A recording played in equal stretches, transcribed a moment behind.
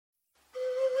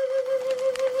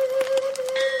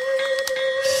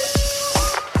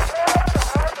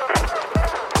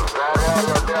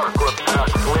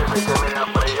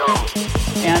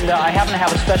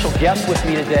have a special guest with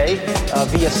me today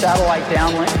via satellite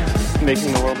downlink.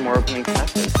 Making the world more open and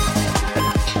connected.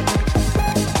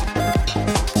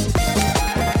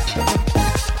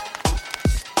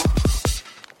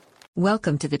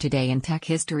 Welcome to the Today in Tech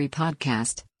History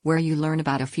podcast, where you learn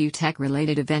about a few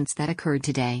tech-related events that occurred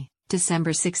today,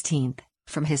 December 16th,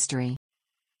 from history.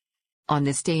 On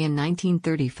this day in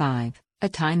 1935, a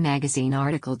Time magazine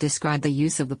article described the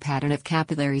use of the pattern of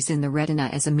capillaries in the retina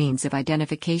as a means of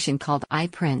identification called eye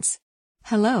prints.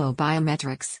 Hello,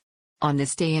 biometrics. On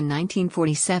this day in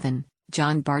 1947,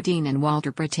 John Bardeen and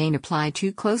Walter Brattain applied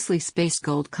two closely spaced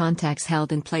gold contacts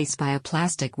held in place by a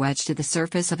plastic wedge to the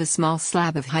surface of a small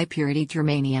slab of high-purity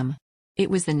germanium. It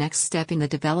was the next step in the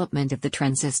development of the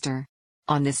transistor.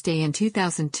 On this day in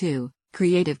 2002,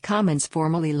 Creative Commons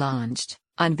formally launched,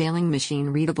 unveiling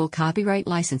machine-readable copyright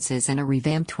licenses and a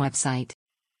revamped website.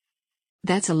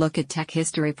 That's a look at tech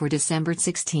history for December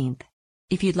 16th.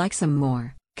 If you'd like some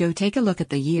more, go take a look at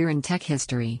the Year in Tech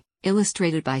History,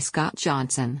 illustrated by Scott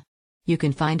Johnson. You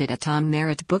can find it at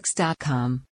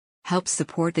tommerrittbooks.com. Help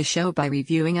support the show by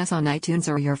reviewing us on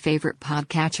iTunes or your favorite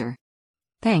podcatcher.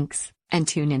 Thanks, and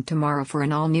tune in tomorrow for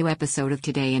an all-new episode of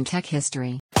Today in Tech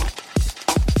History.